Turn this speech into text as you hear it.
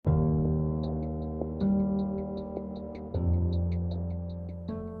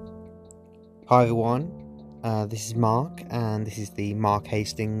Hi everyone, this is Mark, and this is the Mark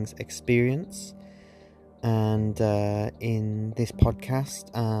Hastings Experience. And in this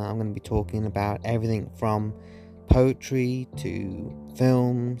podcast, I'm going to be talking about everything from poetry to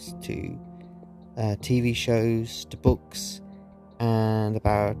films to TV shows to books, and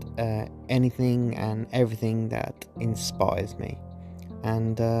about anything and everything that inspires me.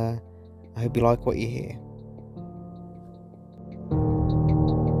 And I hope you like what you hear.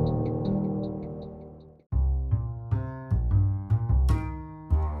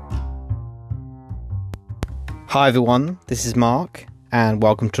 Hi everyone, this is Mark, and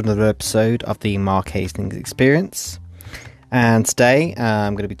welcome to another episode of the Mark Hastings Experience. And today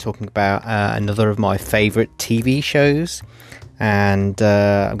I'm going to be talking about another of my favourite TV shows, and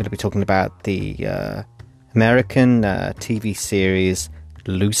I'm going to be talking about the American TV series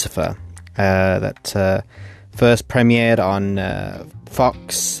Lucifer that first premiered on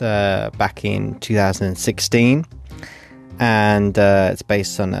Fox back in 2016. And it's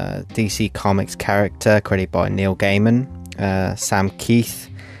based on a DC Comics character created by Neil Gaiman, Sam Keith,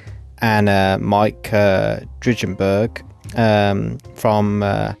 and Mike Dringenberg from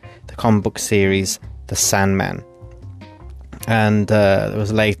the comic book series The Sandman. And there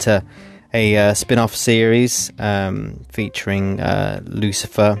was later a spin-off series featuring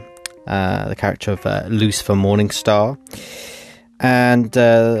Lucifer, the character of Lucifer Morningstar. And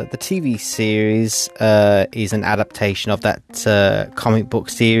the TV series is an adaptation of that comic book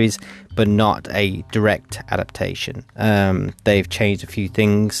series, but not a direct adaptation. They've changed a few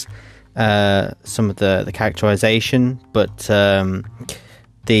things, some of the characterization, but the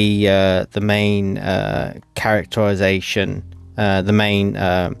main characterization, the main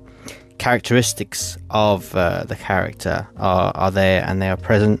characteristics of the character are there, and they are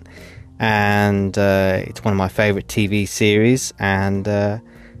present. And it's one of my favourite TV series, and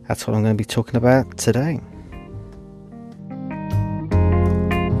that's what I'm going to be talking about today.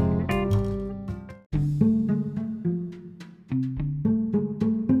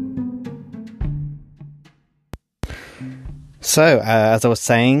 So, as I was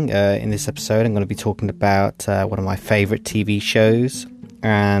saying, in this episode I'm going to be talking about one of my favourite TV shows,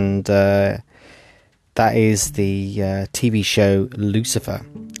 and that is the TV show Lucifer.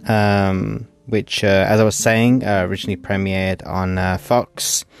 Which, as I was saying, originally premiered on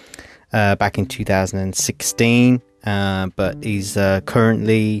Fox back in 2016, but is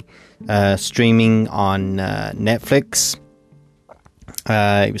currently streaming on Netflix.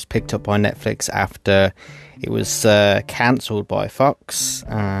 It was picked up by Netflix after it was cancelled by Fox.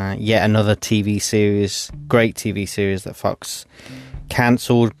 Yet another TV series, great TV series that Fox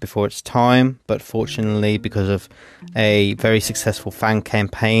cancelled before its time, but fortunately, because of a very successful fan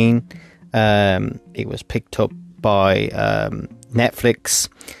campaign, it was picked up by Netflix,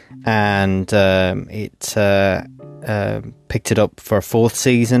 and it picked it up for a fourth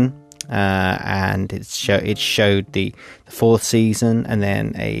season, and it showed the fourth season and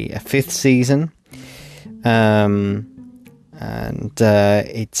then a fifth season, and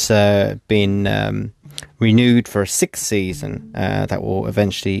it's been renewed for a sixth season that will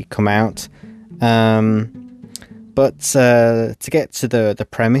eventually come out. But to get to the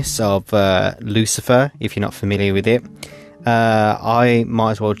premise of Lucifer, if you're not familiar with it, I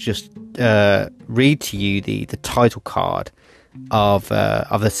might as well just read to you the title card of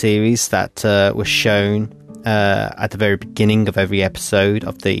the series that was shown at the very beginning of every episode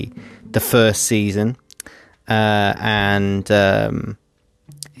of the first season, and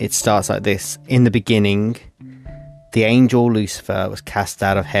it starts like this: in the beginning, the angel Lucifer was cast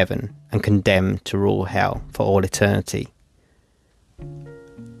out of heaven and condemned to rule hell for all eternity,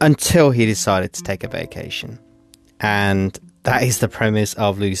 until he decided to take a vacation. And that is the premise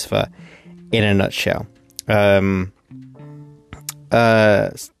of Lucifer in a nutshell. So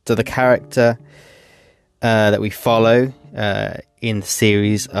the character that we follow in the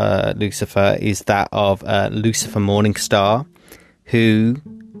series Lucifer is that of Lucifer Morningstar, who,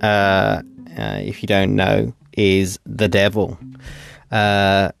 if you don't know, is the devil.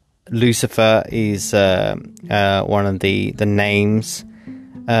 Lucifer is one of the names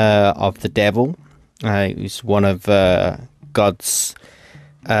of the devil. He's one of God's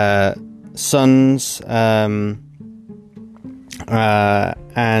sons, and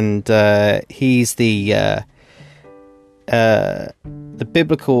he's the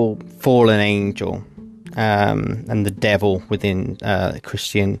biblical fallen angel, and the devil within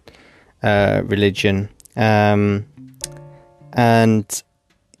Christian religion. And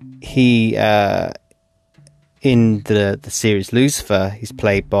he, in the series Lucifer, he's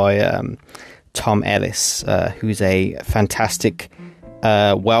played by Tom Ellis, who's a fantastic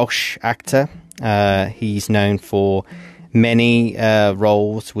Welsh actor. He's known for many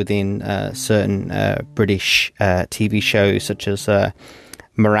roles within certain British TV shows, such as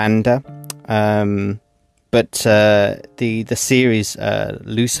Miranda. But the series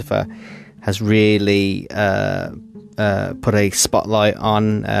Lucifer has really put a spotlight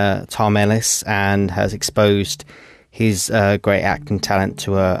on Tom Ellis and has exposed his great acting talent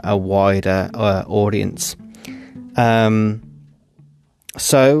to a wider audience.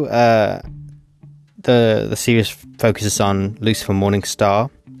 So the series focuses on Lucifer Morningstar,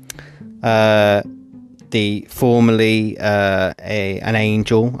 the formerly an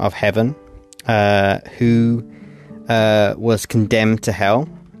angel of heaven, who was condemned to hell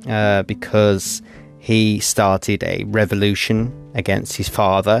because he started a revolution against his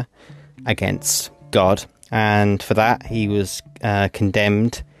father, against God, and for that he was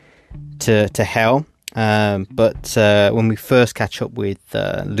condemned to hell. But when we first catch up with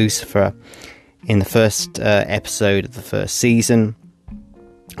Lucifer in the first episode of the first season,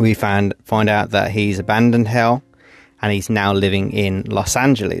 we find out that he's abandoned hell and he's now living in Los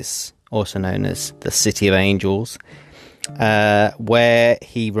Angeles, also known as the City of Angels, where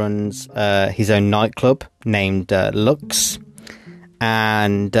he runs his own nightclub named Lux.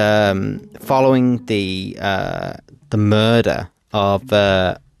 And following the murder of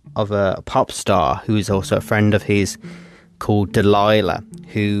a pop star who is also a friend of his called Delilah,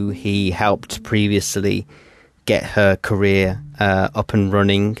 who he helped previously get her career up and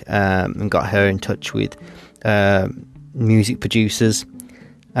running, and got her in touch with music producers.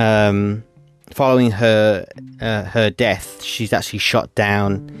 Following her death, she's actually shot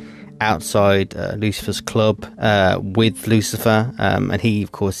down outside Lucifer's club with Lucifer, and he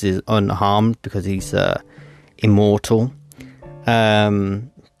of course is unharmed because he's immortal.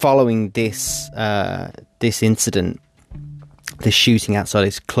 Following this incident, the shooting outside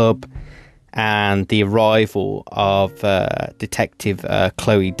his club, and the arrival of Detective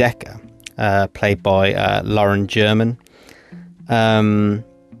Chloe Decker, played by Lauren German,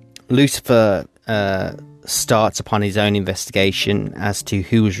 Lucifer starts upon his own investigation as to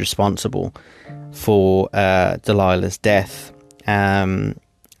who was responsible for Delilah's death, and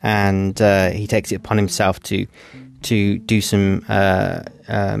he takes it upon himself to do some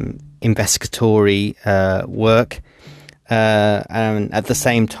investigatory work, and at the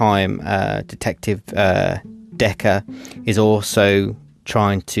same time Detective Decker is also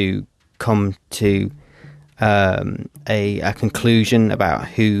trying to come to a conclusion about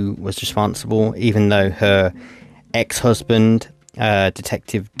who was responsible, even though her ex-husband,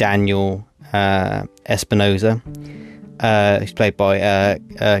 Detective Daniel Espinosa, who's played by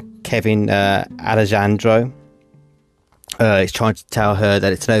Kevin Alejandro, is trying to tell her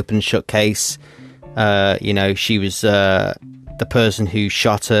that it's an open and shut case. She was the person who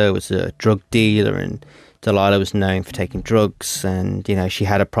shot her was a drug dealer, and Delilah was known for taking drugs, and she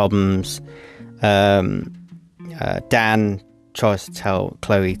had her problems. Dan tries to tell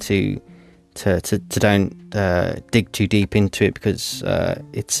Chloe to don't dig too deep into it because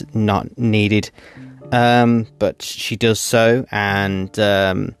it's not needed, but she does so, and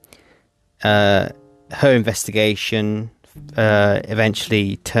her investigation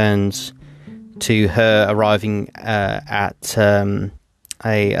eventually turns to her arriving at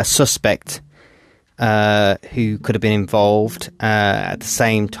a suspect who could have been involved at the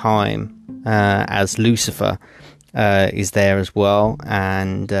same time as Lucifer is there as well,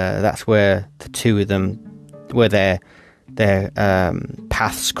 and that's where the two of them, where their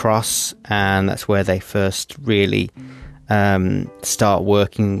paths cross, and that's where they first really start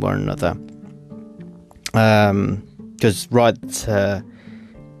working one another. Because right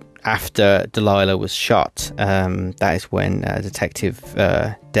after Delilah was shot, that is when Detective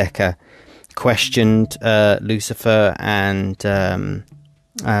Decker questioned Lucifer, and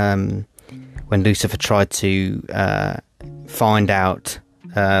when Lucifer tried to find out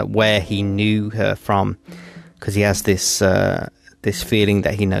where he knew her from, because he has this feeling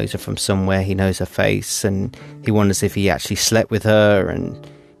that he knows her from somewhere, he knows her face, and he wonders if he actually slept with her, and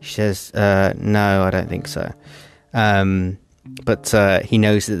she says, no, I don't think so. But he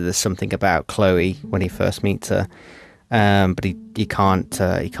knows that there's something about Chloe when he first meets her, but he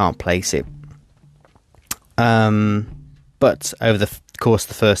can't place it. But over the course of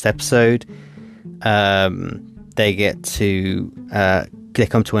the first episode, they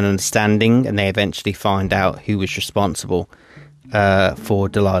come to an understanding, and they eventually find out who was responsible for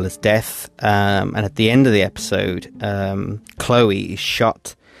Delilah's death. And at the end of the episode, Chloe is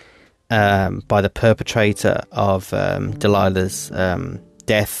shot by the perpetrator of Delilah's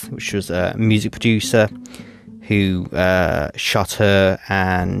death, which was a music producer who shot her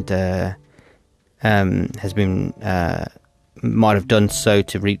and has been might have done so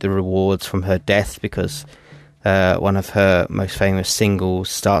to reap the rewards from her death, because one of her most famous singles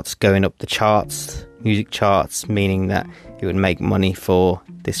starts going up the charts, music charts, meaning that it would make money for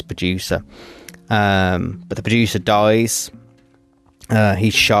this producer. But the producer dies.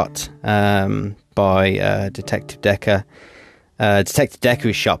 He's shot by Detective Decker. Detective Decker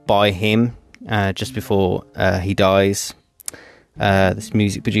is shot by him just before he dies, this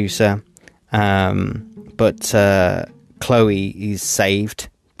music producer. But Chloe is saved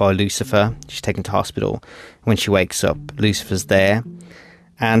by Lucifer. She's taken to hospital. When she wakes up, Lucifer's there.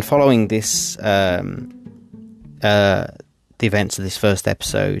 And following this, the events of this first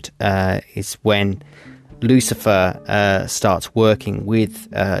episode, is when Lucifer starts working with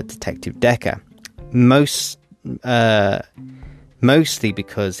Detective Decker. Mostly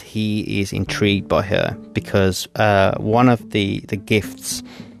because he is intrigued by her, because one of the gifts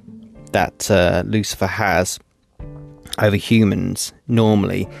that Lucifer has over humans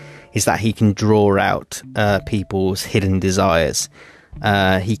normally is that he can draw out people's hidden desires.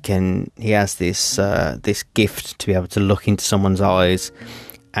 He has this gift to be able to look into someone's eyes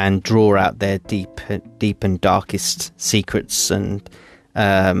and draw out their deep and darkest secrets, and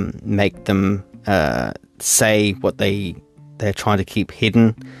make them say what they're trying to keep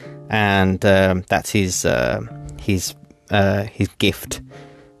hidden, and that's his gift.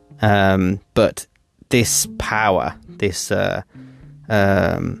 But this power, this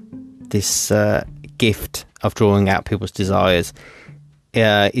gift of drawing out people's desires,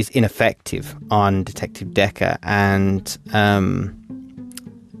 is ineffective on Detective Decker, and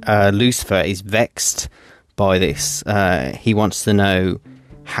Lucifer is vexed by this. He wants to know,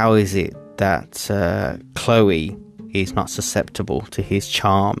 how is it that Chloe is not susceptible to his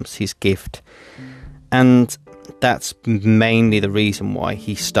charms, his gift? And that's mainly the reason why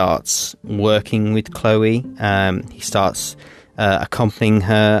he starts working with Chloe. He starts accompanying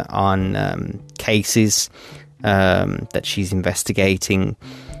her on cases that she's investigating,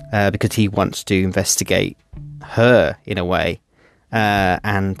 because he wants to investigate her in a way.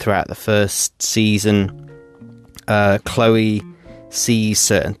 And throughout the first season, Chloe sees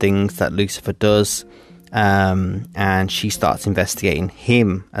certain things that Lucifer does, and she starts investigating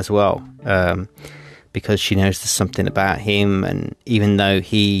him as well, because she knows there's something about him. And even though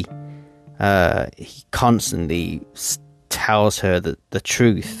he constantly tells her the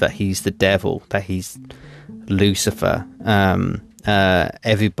truth, that he's the devil, that he's Lucifer,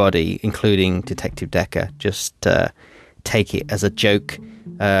 everybody, including Detective Decker, just take it as a joke.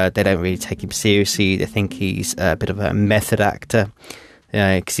 They don't really take him seriously. They think he's a bit of a method actor,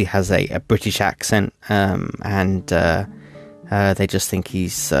 because he has a British accent, and they just think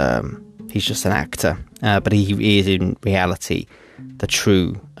he's just an actor. But he is in reality the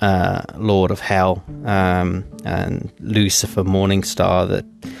true Lord of Hell, and Lucifer, morning star that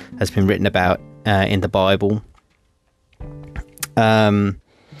has been written about in the Bible. And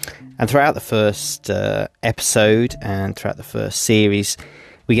throughout the first episode and throughout the first series,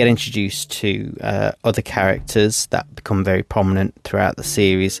 we get introduced to other characters that become very prominent throughout the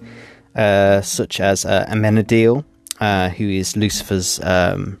series, such as Amenadiel, who is Lucifer's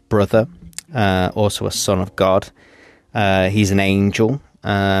brother, also a son of God. He's an angel,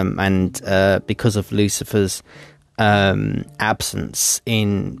 and because of Lucifer's absence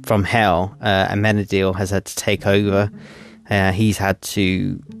from hell, Amenadiel has had to take over. He's had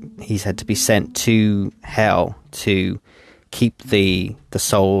to be sent to hell to keep the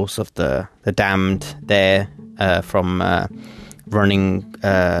souls of the damned there, from running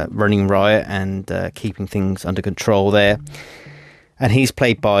riot and keeping things under control there. And he's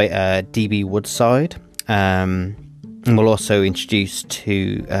played by D.B. Woodside. And we'll also introduce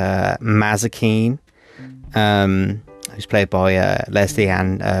to Mazakeen, who's played by Leslie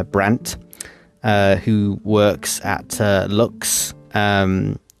Ann Brandt, who works at Lux,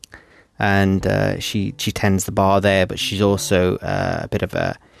 and she tends the bar there, but she's also a bit of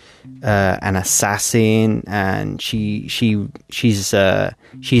an assassin, and she's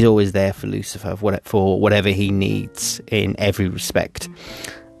always there for Lucifer for whatever he needs in every respect.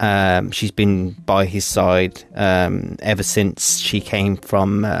 She's been by his side ever since she came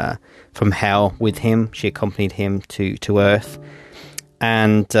from hell with him. She accompanied him to Earth,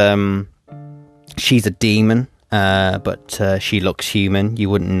 and she's a demon, but she looks human.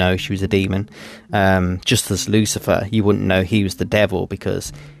 You wouldn't know she was a demon. Just as Lucifer, you wouldn't know he was the devil,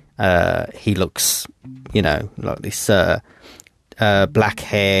 because he looks, like this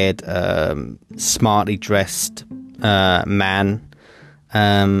black-haired, smartly dressed man,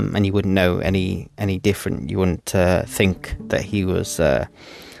 and you wouldn't know any different. You wouldn't think that he was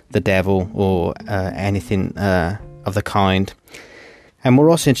the devil or anything of the kind. And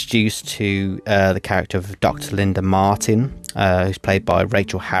we're also introduced to the character of Dr. Linda Martin, who's played by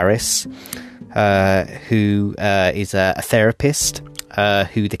Rachel Harris, who is a therapist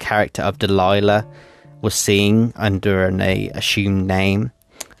who the character of Delilah was seeing under an assumed name.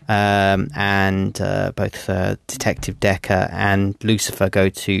 And both Detective Decker and Lucifer go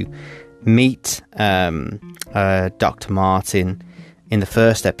to meet Dr. Martin in the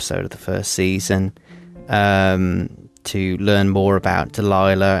first episode of the first season to learn more about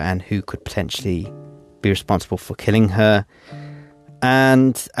Delilah and who could potentially be responsible for killing her.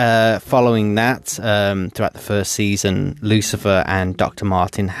 And following that, throughout the first season, Lucifer and Dr.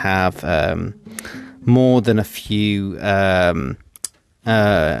 Martin have more than a few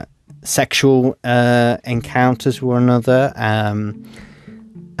sexual encounters with one another, and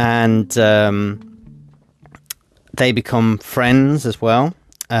they become friends as well.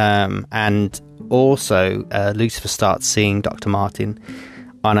 And also, Lucifer starts seeing Dr. Martin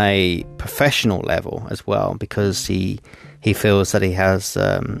on a professional level as well, because he feels that he has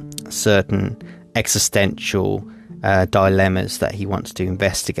certain existential dilemmas that he wants to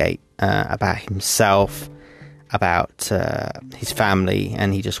investigate about himself, about his family,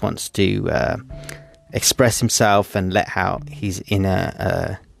 and he just wants to express himself and let out his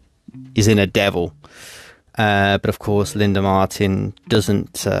inner devil. But of course, Dr. Martin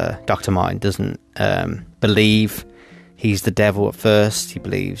doesn't believe he's the devil at first.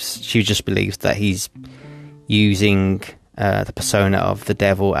 She just believes that he's using the persona of the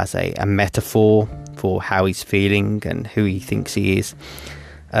devil as a metaphor for how he's feeling and who he thinks he is.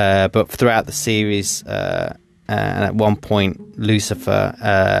 But throughout the series, and at one point,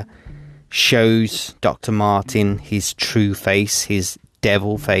 Lucifer shows Dr. Martin his true face, his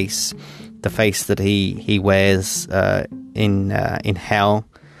devil face, the face that he wears in hell.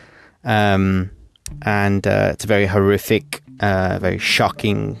 And it's a very horrific, very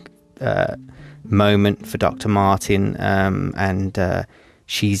shocking moment for Dr. Martin, and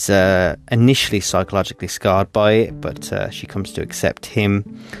she's initially psychologically scarred by it, but she comes to accept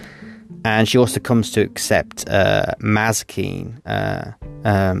him, and she also comes to accept Mazikeen,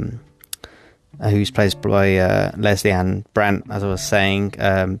 who's played by Leslie Ann Brandt, as I was saying,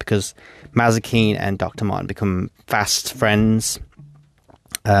 because Mazikeen and Dr. Martin become fast friends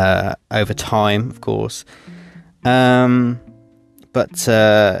over time, of course. But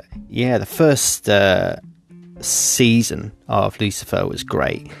the first season of Lucifer was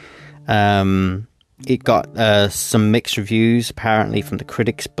great. It got some mixed reviews, apparently, from the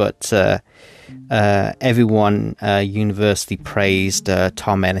critics, but everyone universally praised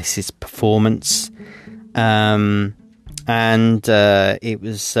Tom Ellis's performance. And it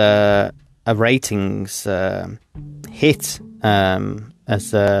was a ratings hit,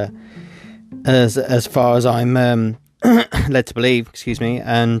 as far as I'm led to believe,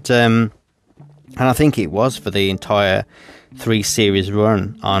 and I think it was for the entire 3-series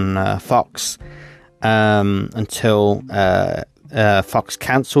run on Fox, until Fox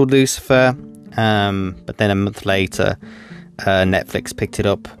cancelled Lucifer, but then a month later Netflix picked it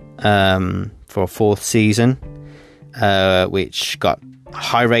up for a 4th season, which got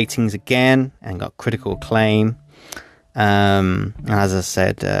high ratings again and got critical acclaim. And as I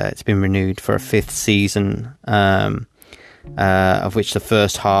said, it's been renewed for a 5th season, of which the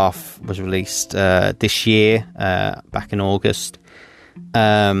first half was released this year, back in August,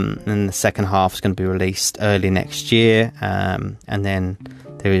 and the second half is going to be released early next year, and then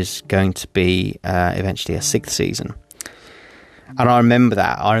there is going to be eventually a 6th season. And I remember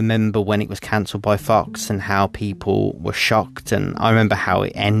that. I remember when it was cancelled by Fox and how people were shocked, and I remember how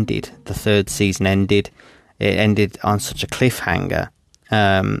it ended. The 3rd season ended. It ended on such a cliffhanger,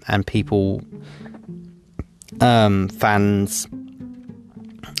 and people, fans,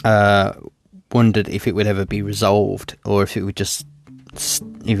 wondered if it would ever be resolved, or if it would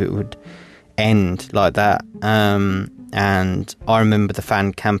end like that. And I remember the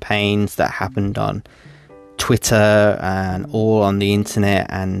fan campaigns that happened on Twitter and all on the internet,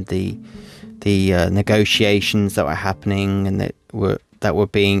 and the negotiations that were happening and that were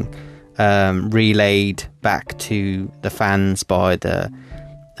being relayed back to the fans by the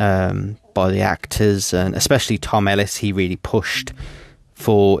actors, and especially Tom Ellis. He really pushed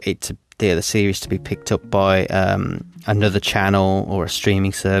for the series to be picked up by another channel or a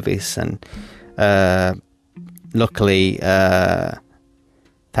streaming service, and luckily,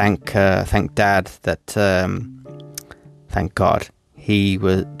 thank Dad that thank God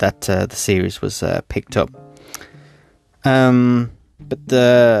the series was picked up. But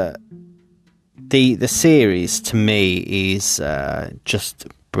the series, to me, is just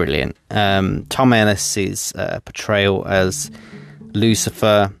brilliant. Tom Ellis's portrayal as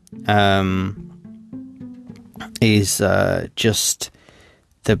Lucifer is just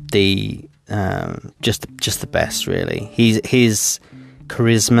the best, really. His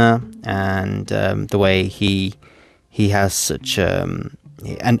charisma and the way he has such an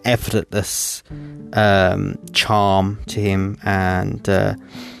effortless charm to him, and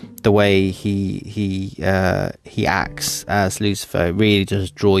the way he acts as Lucifer really does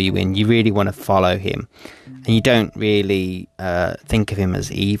draw you in. You really want to follow him, and you don't really think of him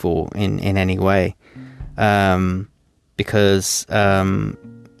as evil in any way, because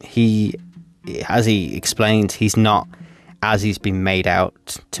he, as he explains, he's not as he's been made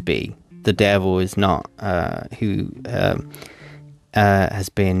out to be. The devil is not who has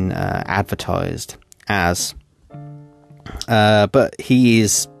been advertised as, but he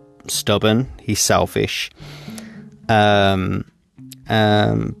is stubborn, he's selfish, but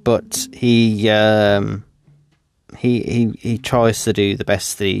he tries to do the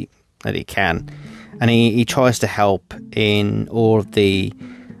best that he can, and he tries to help in all of the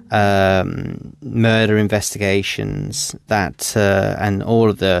murder investigations that and all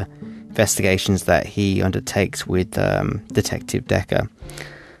of the investigations that he undertakes with Detective Decker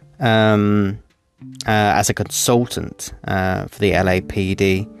as a consultant for the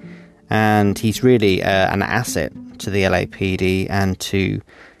LAPD, and he's really an asset to the LAPD and to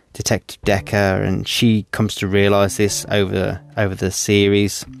Detective Decker, and she comes to realise this over the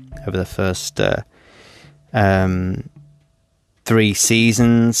series, over the first 3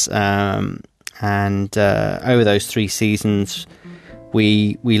 seasons, and over those 3 seasons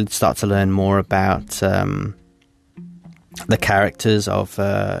we start to learn more about the characters of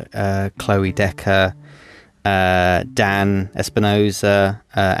Chloe Decker, Dan Espinosa,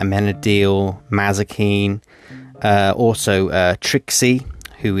 Amenadiel, Mazikeen, also Trixie,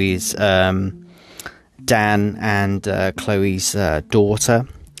 who is Dan and Chloe's daughter.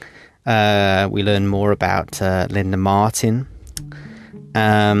 We learn more about Linda Martin.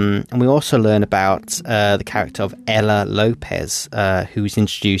 And we also learn about the character of Ella Lopez, who was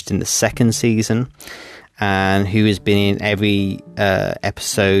introduced in the 2nd season, and who has been in every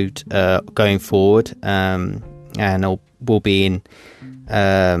episode going forward, and will be in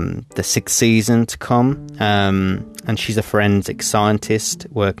the 6th season to come. And she's a forensic scientist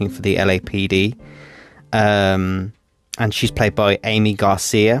working for the LAPD, and she's played by Amy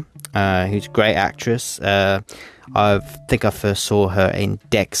Garcia, who's a great actress. I think I first saw her in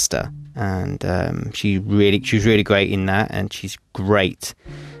Dexter, and she was really great in that, and she's great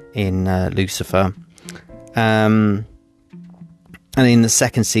in Lucifer. And in the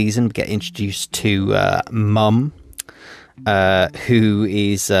 2nd season, we get introduced to Mum, who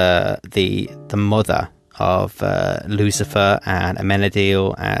is the mother of Lucifer and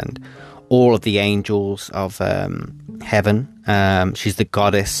Amenadiel and all of the angels of heaven. She's the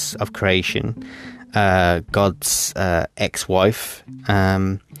goddess of creation, God's ex-wife,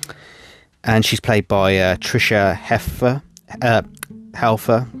 and she's played by Trisha Helfer.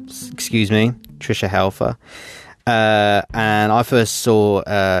 Trisha Helfer. And I first saw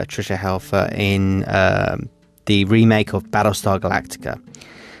Trisha Helfer in the remake of Battlestar Galactica,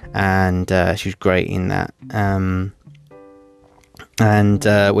 and she was great in that. And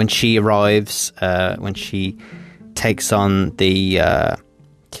when she arrives, when she takes on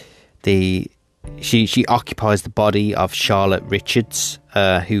she occupies the body of Charlotte Richards,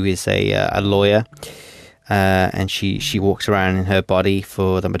 who is a lawyer, and she walks around in her body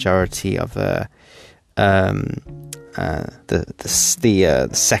for the majority of the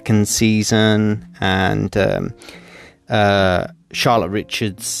 2nd season, and Charlotte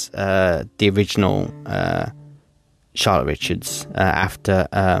Richards, the original Charlotte Richards, after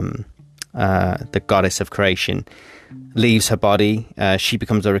the goddess of creation leaves her body, she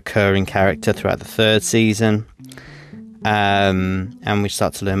becomes a recurring character throughout the 3rd season, and we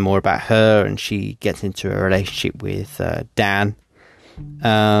start to learn more about her, and she gets into a relationship with Dan,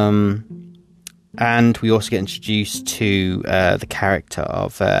 and we also get introduced to the character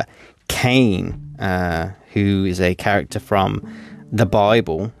of Cain, who is a character from the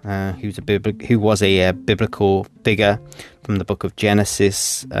Bible, who was a biblical figure from the book of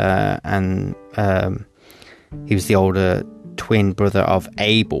Genesis, and he was the older twin brother of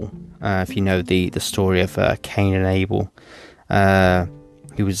Abel. If you know the story of Cain and Abel,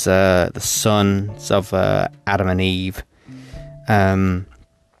 he was the sons of Adam and Eve. And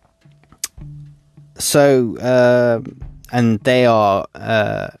they are.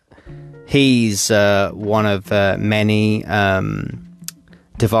 He's one of many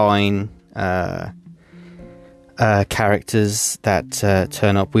divine characters that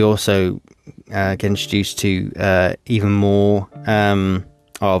turn up. We also get introduced to even more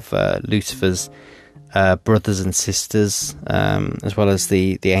of Lucifer's brothers and sisters, as well as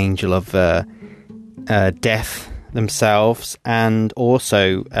the angel of death themselves, and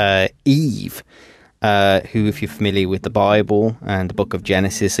also Eve, who, if you're familiar with the Bible and the book of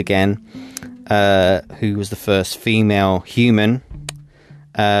Genesis again, who was the first female human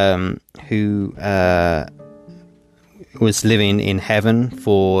who was living in heaven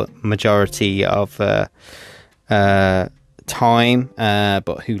for majority of time,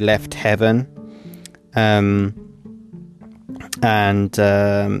 but who left heaven, and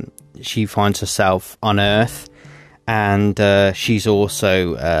she finds herself on earth, and she's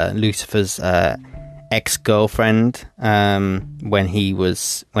also Lucifer's ex-girlfriend when he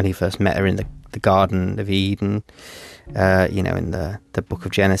first met her in the Garden of Eden. In the book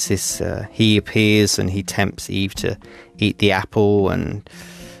of Genesis, he appears and he tempts Eve to eat the apple, and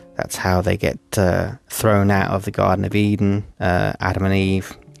that's how they get thrown out of the Garden of Eden, Adam and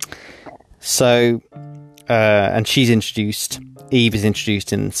Eve. So, and Eve is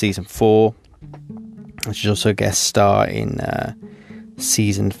introduced in season 4, and she's also a guest star in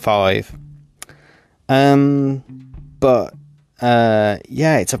season 5. But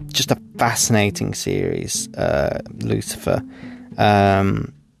it's just a fascinating series, Lucifer.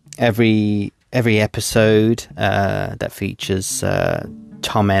 Every episode that features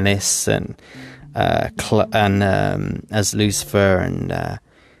Tom Ennis and as Lucifer, and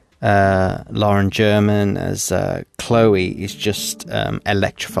Lauren German as Chloe is just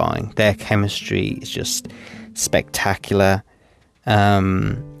electrifying. Their chemistry is just spectacular.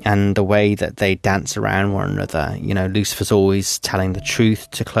 And the way that they dance around one another. Lucifer's always telling the truth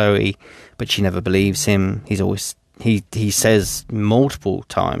to Chloe, but she never believes him. He says multiple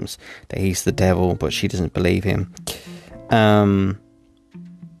times that he's the devil, but she doesn't believe him.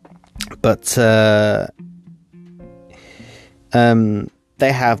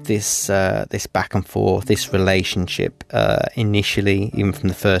 They have this back and forth, this relationship initially, even from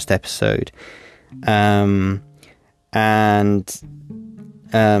the first episode, and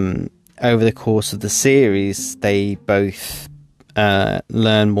over the course of the series, they both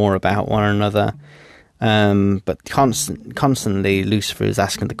learn more about one another. But constantly, Lucifer is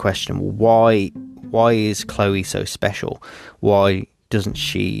asking the question: why is Chloe so special? Why doesn't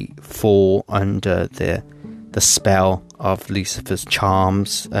she fall under the spell of Lucifer's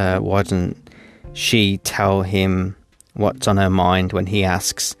charms? Why doesn't she tell him what's on her mind when he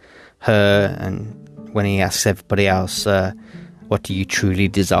asks her, and when he asks everybody else, what do you truly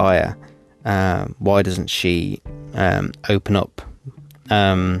desire? Why doesn't she open up?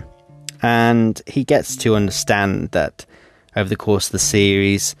 And he gets to understand that over the course of the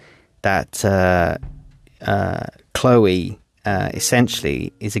series that Chloe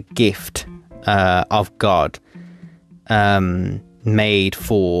essentially is a gift of God, made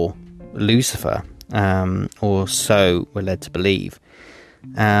for Lucifer, or so we're led to believe.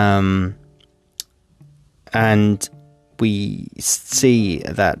 And we see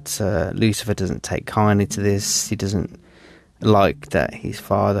that Lucifer doesn't take kindly to this. He doesn't like that his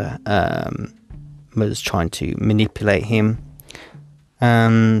father was trying to manipulate him.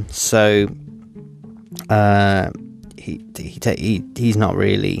 So he's not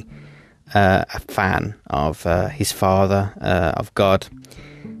really a fan of his father, of God,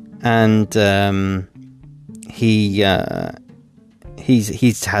 and he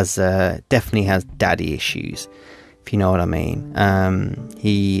definitely has daddy issues, if you know what I mean.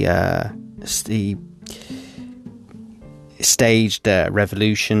 He staged a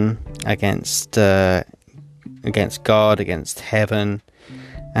revolution against God, against heaven,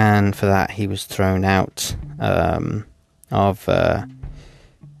 and for that he was thrown out of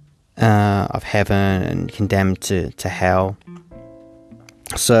heaven and condemned to hell.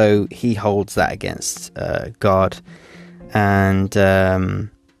 So he holds that against God, and in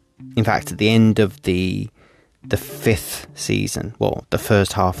fact, at the end of the 5th season, well, the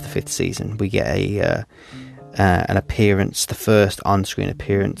first half of the 5th season, we get an appearance, the first on-screen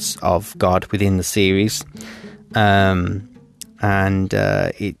appearance of God within the series, and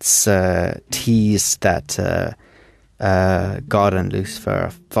it's teased that God and Lucifer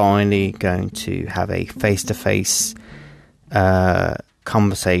are finally going to have a face-to-face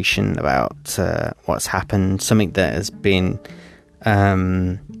conversation about what's happened, something that has been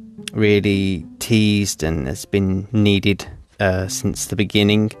really teased and has been needed since the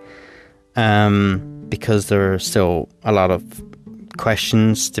beginning, because there are still a lot of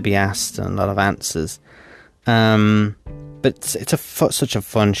questions to be asked and a lot of answers. but such a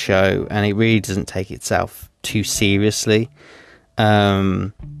fun show, and it really doesn't take itself too seriously.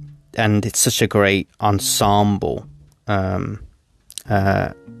 And it's such a great ensemble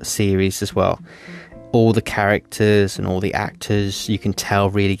series as well. All the characters and all the actors, you can tell,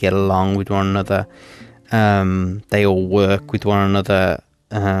 really get along with one another. They all work with one another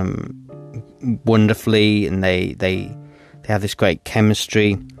wonderfully, and they have this great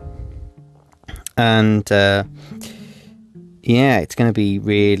chemistry. And it's going to be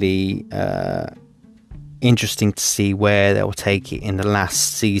really interesting to see where they'll take it in the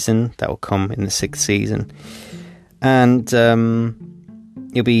last season that will come in the 6th season. And it'll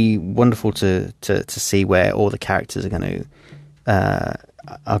be wonderful to see where all the characters are going to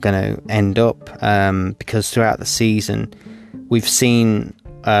end up, because throughout the season we've seen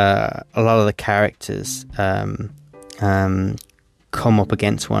a lot of the characters come up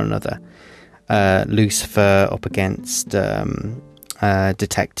against one another. Lucifer up against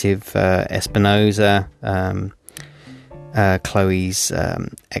Detective Espinosa, Chloe's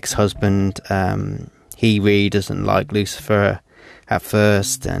ex-husband. He really doesn't like Lucifer at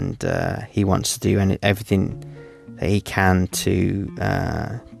first, and he wants to do everything that he can to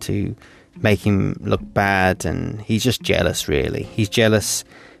make him look bad, and he's just jealous, really. He's jealous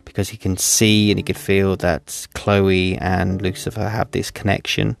because he can see and he can feel that Chloe and Lucifer have this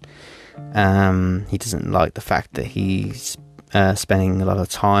connection. He doesn't like the fact that he's spending a lot of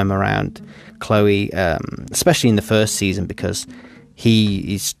time around Chloe, especially in the first season, because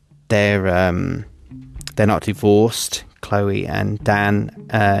they're not divorced, Chloe and Dan.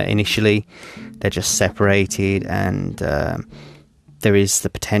 Initially they're just separated, and there is the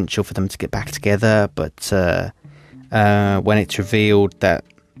potential for them to get back together, but when it's revealed that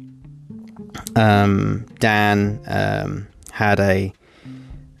Dan had a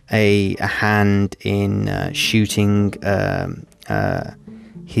hand in shooting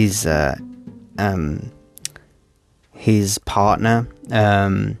his partner,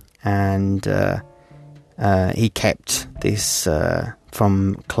 and he kept this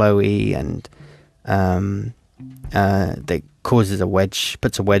from Chloe, and that puts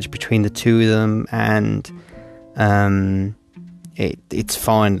a wedge between the two of them, and it's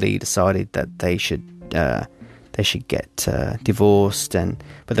finally decided that they should get divorced,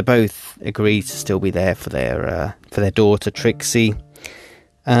 but they both agree to still be there for their daughter Trixie,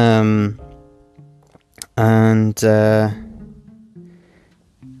 who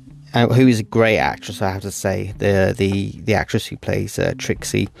is a great actress, I have to say. The actress who plays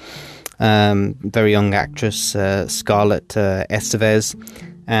Trixie, very young actress, Scarlett Estevez,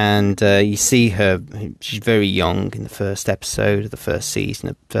 and you see her. She's very young in the first episode of the first season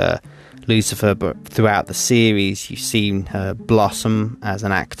of Lucifer, but throughout the series you've seen her blossom as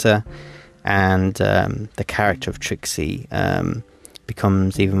an actor, and the character of Trixie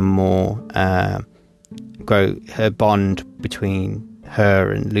becomes even more her bond between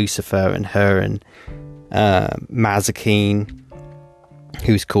her and Lucifer, and her and Mazikeen,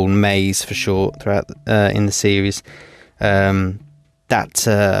 who's called Maze for short throughout in the series. That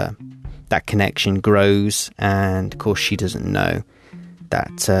connection grows, and of course she doesn't know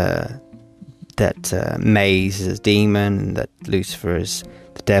that Maze is a demon and that Lucifer is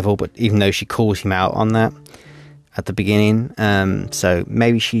the devil, but even though she calls him out on that at the beginning, so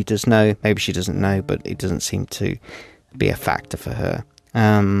maybe she does know, maybe she doesn't know, but it doesn't seem to be a factor for her.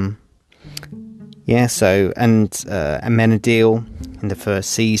 Amenadiel in the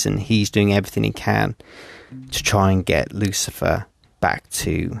first season, he's doing everything he can to try and get Lucifer back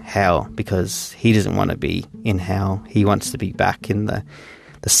to hell, because he doesn't want to be in hell. He wants to be back in the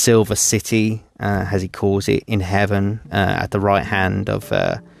Silver City, as he calls it, in heaven, at the right hand of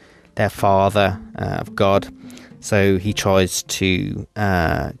their Father, of God. So he tries to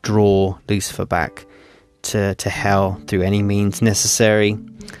draw Lucifer back to hell through any means necessary,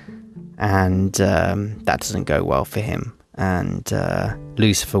 and that doesn't go well for him. And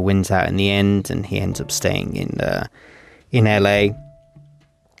Lucifer wins out in the end, and he ends up staying in LA.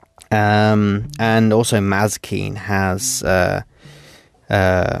 And also Mazikeen has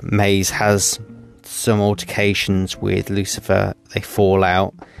Maze has some altercations with Lucifer. They fall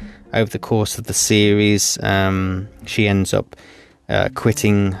out over the course of the series. She ends up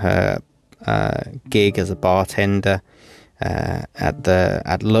quitting her gig as a bartender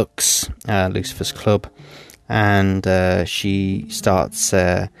at Lux, Lucifer's club, and she starts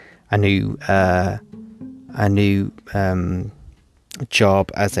a new job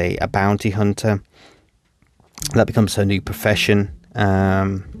as a bounty hunter. That becomes her new profession,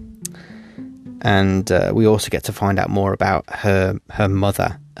 and we also get to find out more about her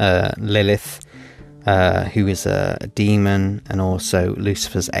mother, Lilith, who is a demon and also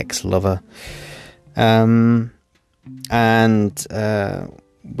Lucifer's ex-lover. And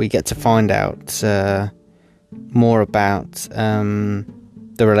we get to find out more about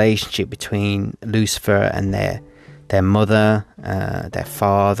the relationship between Lucifer and their mother, their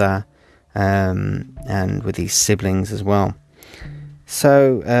father, and with his siblings as well.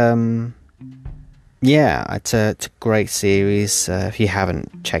 So yeah, it's a great series. If you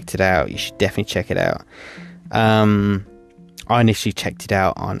haven't checked it out, you should definitely check it out. I initially checked it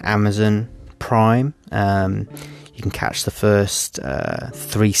out on Amazon Prime. You can catch the first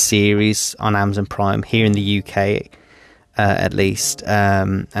 3 series on Amazon Prime here in the UK, at least,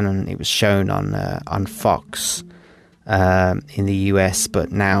 and it was shown on Fox in the US.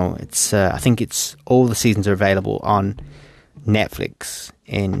 But now it's I think it's all the seasons are available on Netflix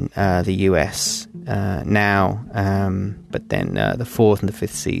in the US now, but then the 4th and the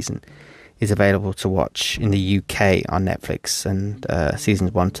 5th season is available to watch in the UK on Netflix, and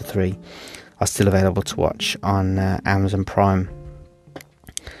seasons 1 to 3 are still available to watch on Amazon Prime.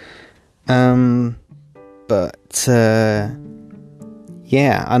 But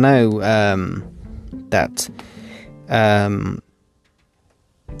yeah, I know that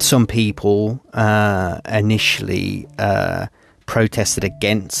some people initially protested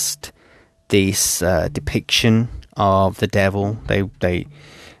against this depiction of the devil. They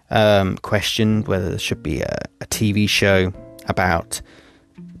questioned whether there should be a TV show about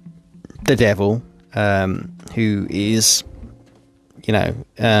the devil, who is,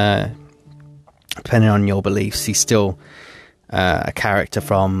 depending on your beliefs, he's still a character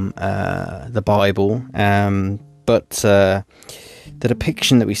from the Bible, but the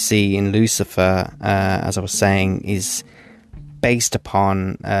depiction that we see in Lucifer, as I was saying, is based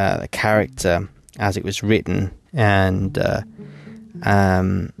upon the character as it was written and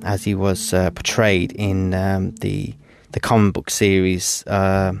as he was portrayed in the comic book series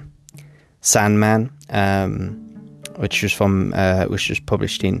Sandman, which was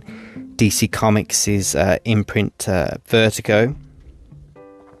published in DC Comics' imprint Vertigo.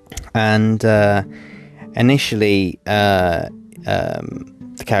 And initially the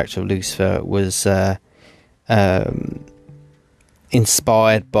character of Lucifer was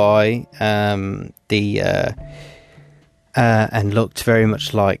inspired by and looked very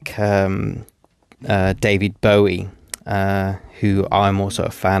much like David Bowie, who I'm also a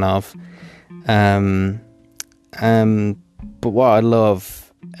fan of. But what I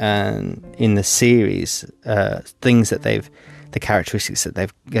love in the series, things that the characteristics that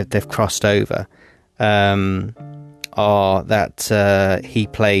they've crossed over, are that he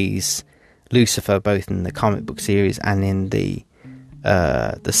plays Lucifer both in the comic book series and in the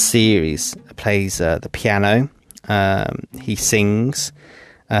series. Plays the piano. He sings.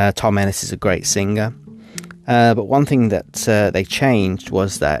 Tom Ellis is a great singer. But one thing that they changed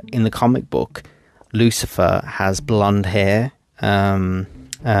was that in the comic book, Lucifer has blonde hair, and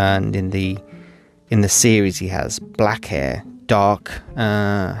in the series he has black hair, dark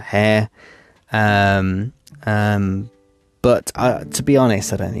hair. But to be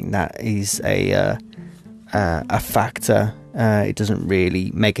honest, I don't think that is a factor. It doesn't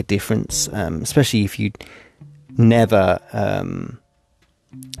really make a difference, especially if you never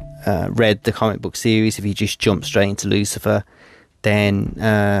read the comic book series. If you just jump straight into Lucifer, then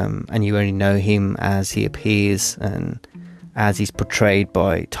and you only know him as he appears and as he's portrayed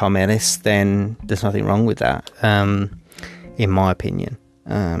by Tom Ellis, then there's nothing wrong with that, in my opinion.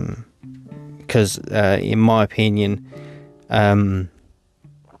 Because in my opinion, Tom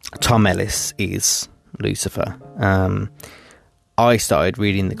Ellis is Lucifer. I started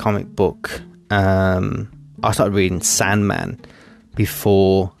reading the comic book. I started reading Sandman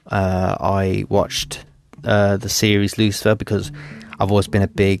before I watched the series Lucifer, because I've always been a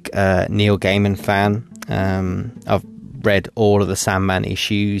big Neil Gaiman fan. I've read all of the Sandman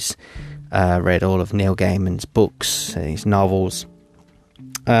issues, read all of Neil Gaiman's books, his novels.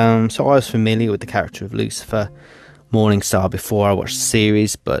 So I was familiar with the character of Lucifer Morningstar before I watched the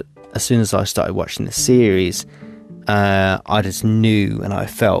series, but as soon as I started watching the series, I just knew and I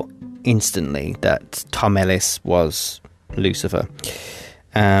felt instantly that Tom Ellis was Lucifer.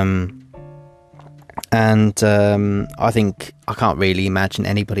 And I think I can't really imagine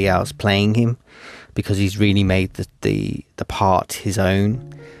anybody else playing him, because he's really made the part his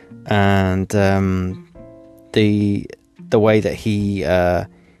own, and the way that he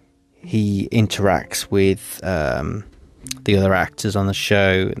interacts with the other actors on the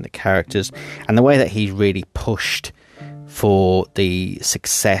show and the characters, and the way that he's really pushed for the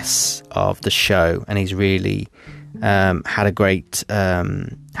success of the show, and he's really had great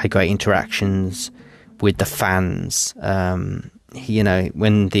interactions with the fans. When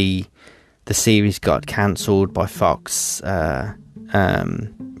the series got cancelled by Fox,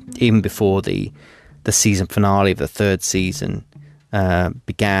 even before the season finale of the third season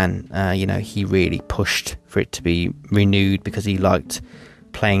began, he really pushed for it to be renewed because he liked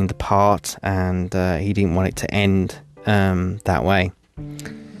playing the part, and he didn't want it to end that way.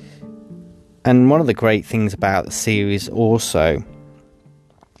 And one of the great things about the series also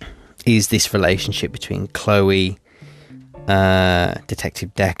is this relationship between Chloe,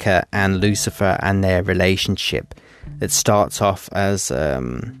 Detective Decker, and Lucifer, and their relationship. It starts off as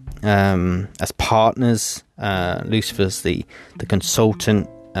partners. Lucifer's the consultant,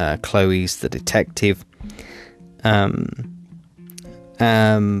 Chloe's the detective.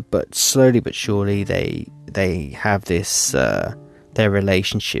 But slowly but surely they have this, their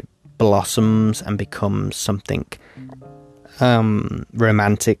relationship blossoms and becomes something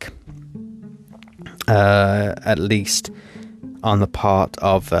romantic, at least on the part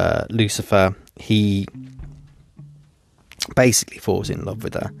of Lucifer. He basically falls in love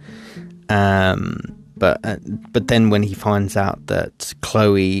with her, but then when he finds out that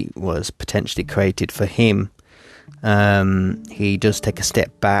Chloe was potentially created for him, he does take a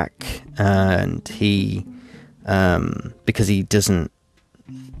step back, and he because he doesn't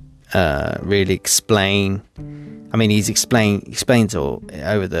really explain. I mean, he explains all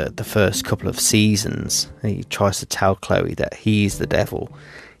over the first couple of seasons. He tries to tell Chloe that he's the devil.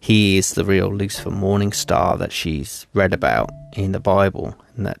 He is the real Lucifer Morningstar that she's read about in the Bible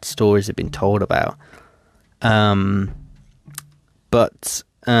and that stories have been told about. But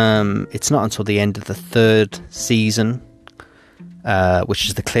it's not until the end of the third season, which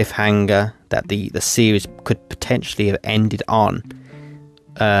is the cliffhanger that the series could potentially have ended on,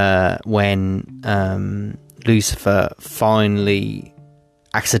 when Lucifer finally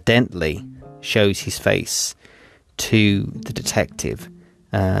accidentally shows his face to the detective,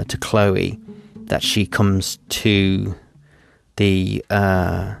 to Chloe, that she comes to the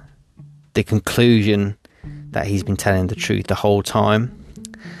conclusion that he's been telling the truth the whole time.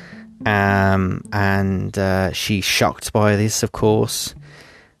 And she's shocked by this, of course.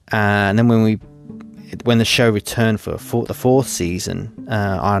 And then when the show returned for the fourth season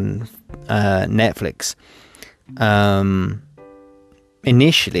on Netflix,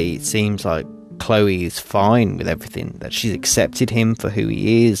 initially it seems like Chloe is fine with everything, that she's accepted him for who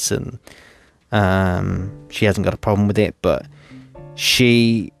he is, and she hasn't got a problem with it. But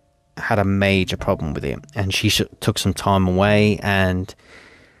she had a major problem with it, and she took some time away, and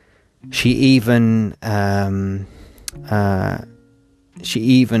she even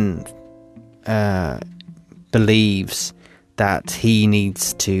believes that he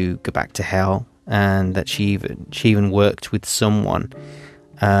needs to go back to hell, and that she even worked with someone,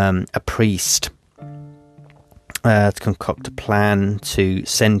 a priest, to concoct a plan to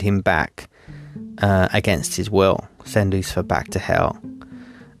send him back against his will, send Lucifer back to hell,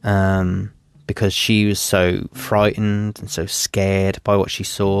 because she was so frightened and so scared by what she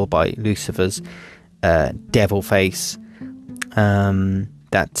saw, by Lucifer's devil face,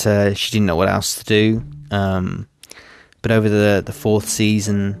 that she didn't know what else to do. But over the fourth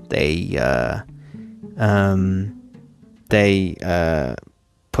season, they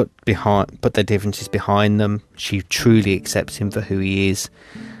put their differences behind them. She truly accepts him for who he is,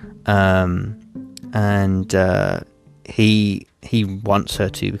 and he wants her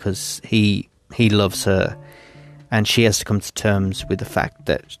to, because he loves her, and she has to come to terms with the fact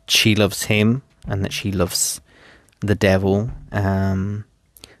that she loves him and that she loves the devil.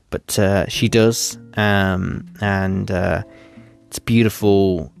 But she does, and it's a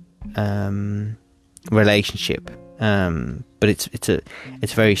beautiful relationship. But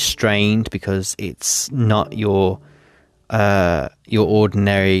it's very strained, because it's not your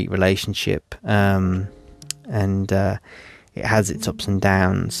ordinary relationship, and it has its ups and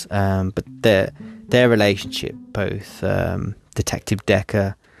downs. But their relationship, both Detective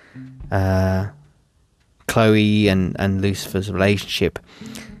Decker, Chloe, and Lucifer's relationship,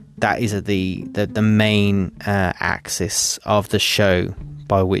 that is the main axis of the show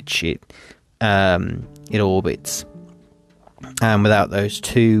by which it orbits. And without those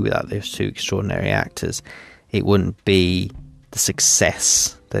two extraordinary actors, it wouldn't be the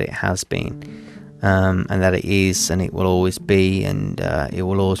success that it has been, and that it is, and it will always be, and it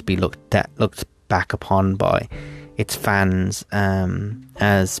will always be looked back upon by its fans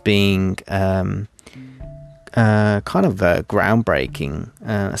as being kind of groundbreaking,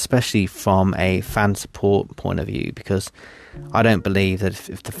 especially from a fan support point of view, because I don't believe that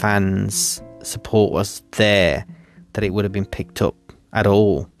if the fans' support was there, that it would have been picked up at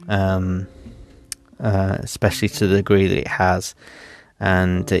all. especially to the degree that it has,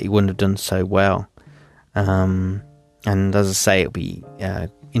 and it wouldn't have done so well. And as I say, it'll be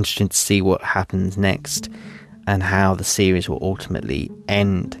interesting to see what happens next and how the series will ultimately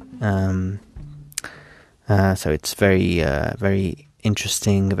end. So it's very, very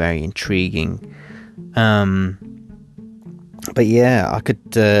interesting, very intriguing. But yeah, I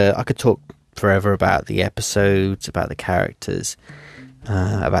could talk forever about the episodes, about the characters,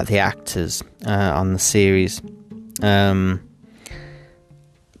 about the actors on the series.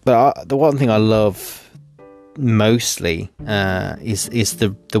 But the one thing I love mostly is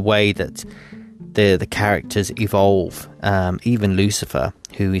the way that the characters evolve. Even Lucifer,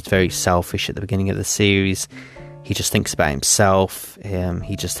 who is very selfish at the beginning of the series, he just thinks about himself.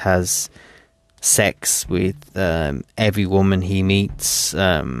 He just has sex with every woman he meets,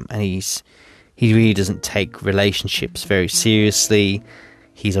 and he really doesn't take relationships very seriously.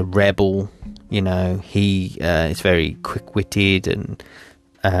 He's a rebel, he is very quick-witted and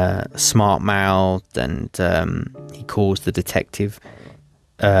smart-mouthed, and he calls the detective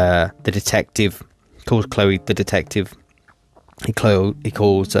calls Chloe the detective. He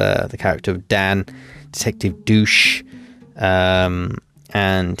calls the character of Dan Detective Douche,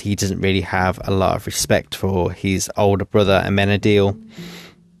 and he doesn't really have a lot of respect for his older brother Amenadiel.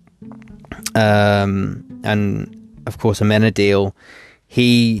 And of course Amenadiel,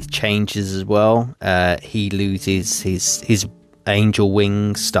 he changes as well. He loses his angel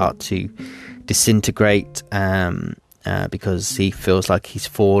wings, start to disintegrate, because he feels like he's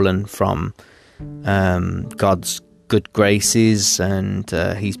fallen from God's good graces, and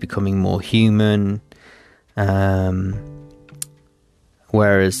he's becoming more human.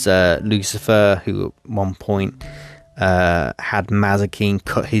 Whereas Lucifer, who at one point had Mazikeen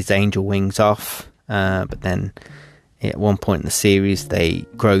cut his angel wings off, but then at one point in the series they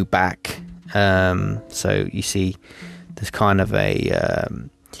grow back. So you see there's kind of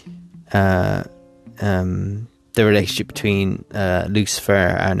the relationship between Lucifer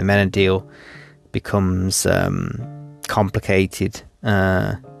and Amenadiel becomes complicated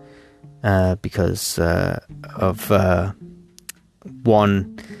because of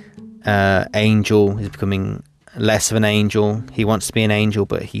one angel is becoming less of an angel. He wants to be an angel,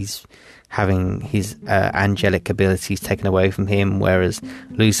 but he's having his angelic abilities taken away from him, whereas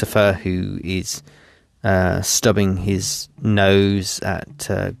Lucifer, who is stubbing his nose at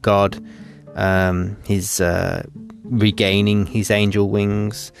God, he's regaining his angel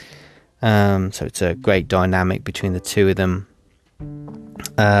wings. So it's a great dynamic between the two of them,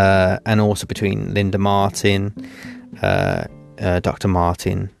 and also between Linda Martin, Dr.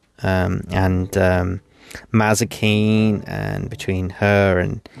 Martin, and Mazikeen, and between her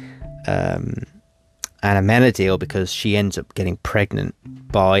and Amenadiel, because she ends up getting pregnant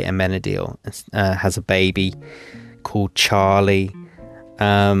by Amenadiel, has a baby called Charlie,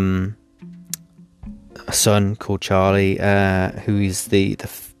 a son called Charlie, who is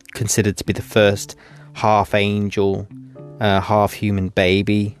considered to be the first half angel, half human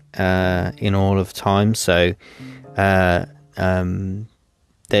baby in all of time. So that's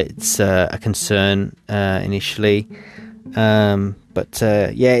a concern initially, but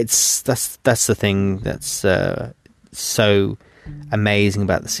that's the thing that's so amazing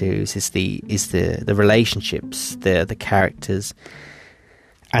about the series is the relationships, the characters,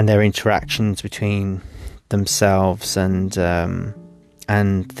 and their interactions between themselves, and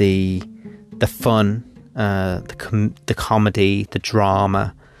the fun, the comedy, the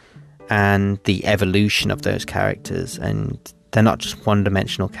drama, and the evolution of those characters. And they're not just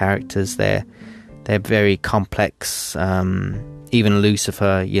one-dimensional characters; they're very complex. Even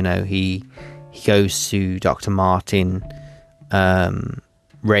Lucifer, he goes to Dr. Martin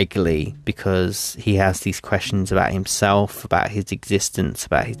regularly because he has these questions about himself, about his existence,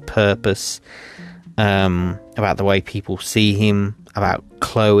 about his purpose, about the way people see him, about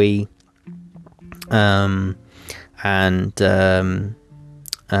Chloe, and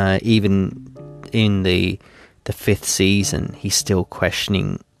even in the fifth season, he's still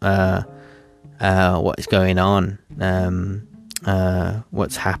questioning what is going on,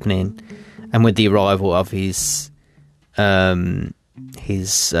 what's happening, and with the arrival of his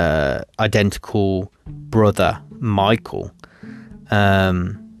identical brother Michael,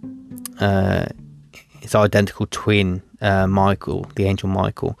 his identical twin Michael, the angel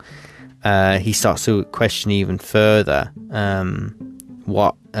Michael, he starts to question even further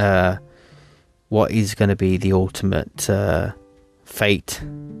what is going to be the ultimate fate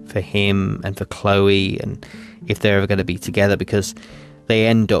for him and for Chloe, and if they're ever going to be together, because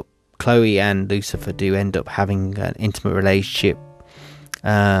Chloe and Lucifer do end up having an intimate relationship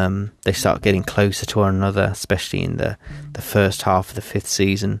they start getting closer to one another, especially in the first half of the 5th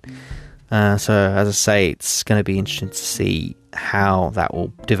season. So as I say, it's going to be interesting to see how that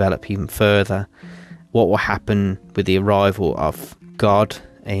will develop even further. What will happen with the arrival of God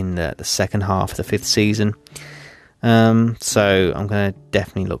in the second half of the 5th season. So I'm going to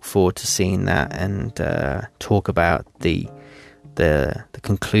definitely look forward to seeing that and talk about the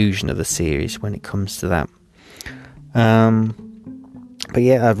conclusion of the series when it comes to that. But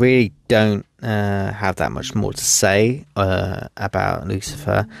yeah, I really don't have that much more to say about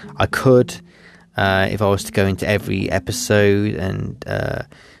Lucifer. I could, if I was to go into every episode and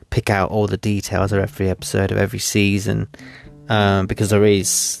pick out all the details of every episode of every season, because there is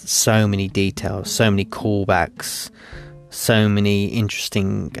so many details, so many callbacks, so many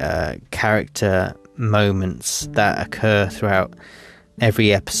interesting character moments that occur throughout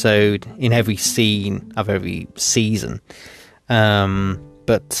every episode, in every scene of every season.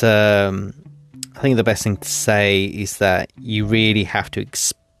 But I think the best thing to say is that you really have to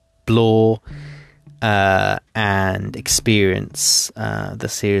explore and experience the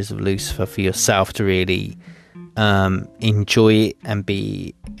series of Lucifer for yourself to really enjoy it and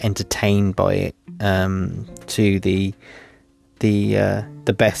be entertained by it to the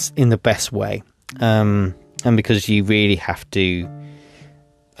best, in the best way, and because you really have to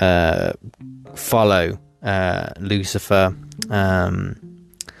follow Lucifer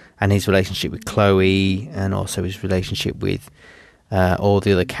and his relationship with Chloe, and also his relationship with all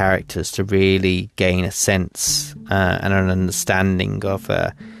the other characters, to really gain a sense and an understanding of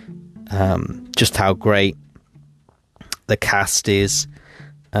just how great the cast is,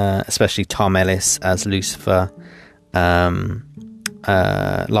 especially Tom Ellis as Lucifer, Lauren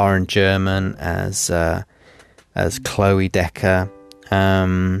German as Chloe Decker,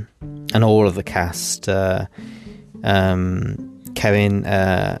 and all of the cast, Kevin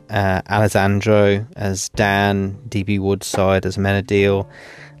Alessandro as Dan, D.B. Woodside as Menadil,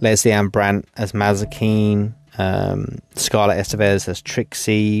 Leslie Ann Brandt as Mazakine, Scarlett Estevez as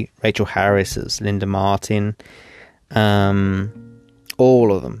Trixie, Rachel Harris as Linda Martin,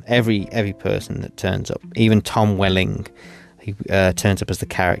 all of them, every person that turns up, even Tom Welling, who turns up as the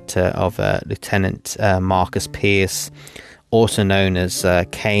character of Lieutenant Marcus Pierce, also known as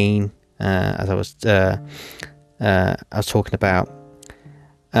Kane, as I was talking about,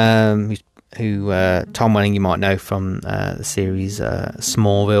 who Tom Welling you might know from the series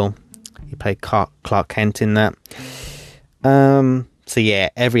Smallville. He played Clark Kent in that. So yeah,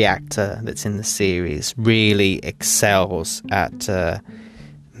 every actor that's in the series really excels at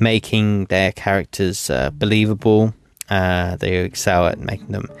making their characters believable. They excel at making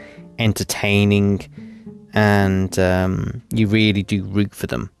them entertaining, and you really do root for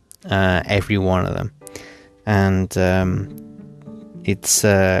them, every one of them. And it's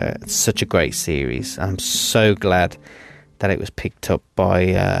such a great series. I'm so glad that it was picked up by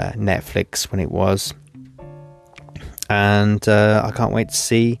Netflix when it was, and I can't wait to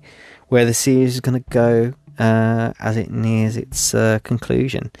see where the series is going to go as it nears its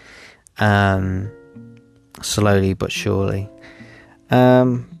conclusion, slowly but surely.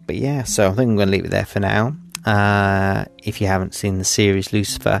 But yeah, so I think I'm going to leave it there for now. If you haven't seen the series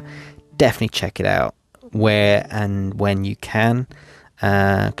Lucifer, definitely check it out where and when you can,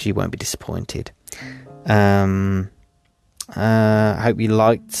 because you won't be disappointed. I hope you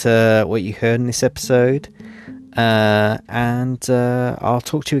liked what you heard in this episode, and I'll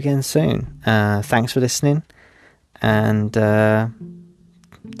talk to you again soon. Thanks for listening, and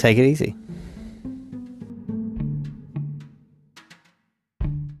take it easy.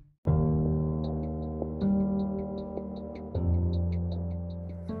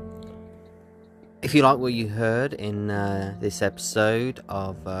 If you like what you heard in this episode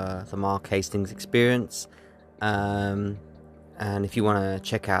of the Mark Hastings Experience, and if you want to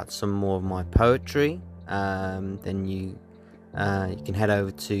check out some more of my poetry, then you can head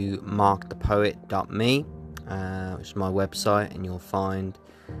over to markthepoet.me, which is my website, and you'll find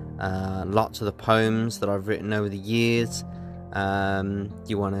lots of the poems that I've written over the years.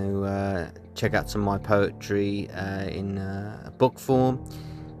 You want to check out some of my poetry in book form,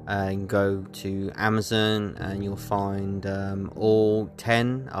 you can go to Amazon and you'll find all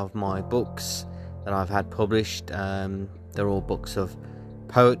 10 of my books that I've had published. They're all books of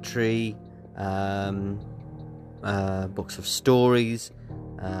poetry, books of stories,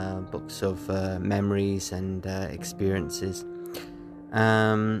 books of memories and experiences,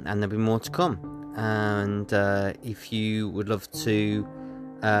 and there'll be more to come. And if you would love to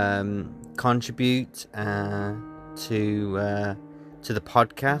contribute to the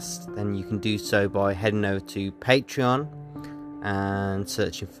podcast, then you can do so by heading over to Patreon, and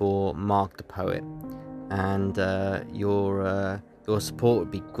searching for Mark the Poet, and your support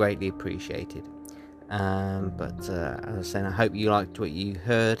would be greatly appreciated. But as I was saying, I hope you liked what you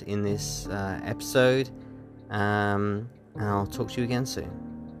heard in this episode, and I'll talk to you again soon.